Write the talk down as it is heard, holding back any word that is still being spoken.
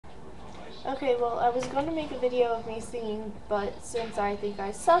Okay, well, I was going to make a video of me singing, but since I think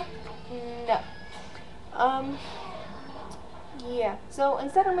I suck, no. Um, yeah. So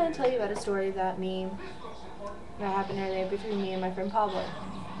instead, I'm going to tell you about a story that happened earlier between me and my friend Pablo.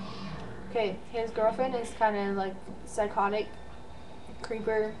 Okay, his girlfriend is kind of like psychotic,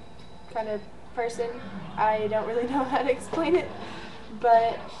 creeper kind of person. I don't really know how to explain it,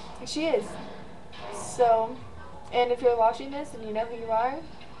 but she is. So, and if you're watching this and you know who you are,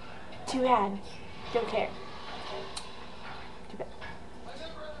 too bad. Don't care. Too bad.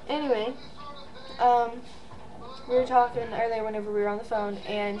 Anyway, um, we were talking earlier whenever we were on the phone,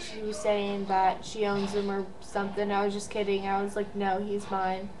 and she was saying that she owns him or something. I was just kidding. I was like, no, he's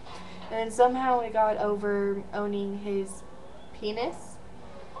mine. And then somehow it got over owning his penis.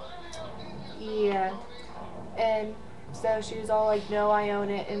 Yeah. And so she was all like, no, I own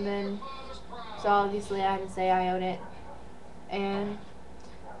it. And then, so obviously I had to say I own it. And,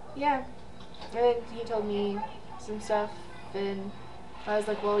 yeah. And then he told me some stuff, and I was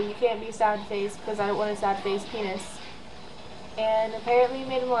like, well, you can't be sad-faced because I don't want a sad-faced penis. And apparently it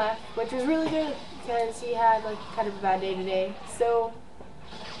made him laugh, which was really good because he had like kind of a bad day today. So,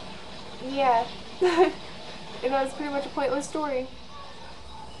 yeah. And that was pretty much a pointless story.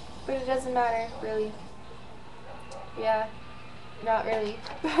 But it doesn't matter, really. Yeah, not really.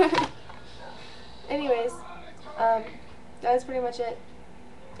 Anyways, that was pretty much it.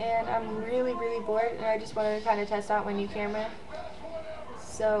 And I'm really, really bored, and I just wanted to kind of test out my new camera.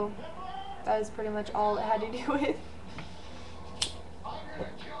 So, that was pretty much all it had to do with.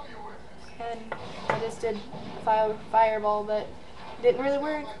 And I just did a fireball, but it didn't really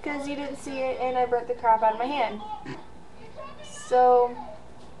work because you didn't see it, and I burnt the crap out of my hand. So,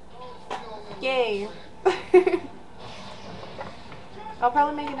 yay. I'll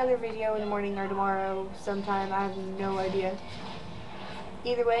probably make another video in the morning or tomorrow sometime. I have no idea.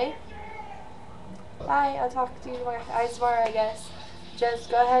 Either way, bye. I'll talk to you tomorrow, I guess.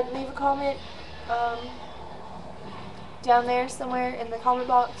 Just go ahead and leave a comment down there somewhere in the comment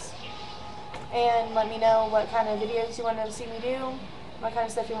box. And let me know what kind of videos you want to see me do, what kind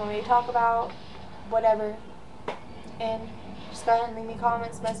of stuff you want me to talk about, whatever. And just go ahead and leave me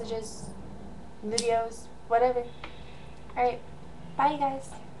comments, messages, videos, whatever. Alright, bye you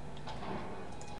guys.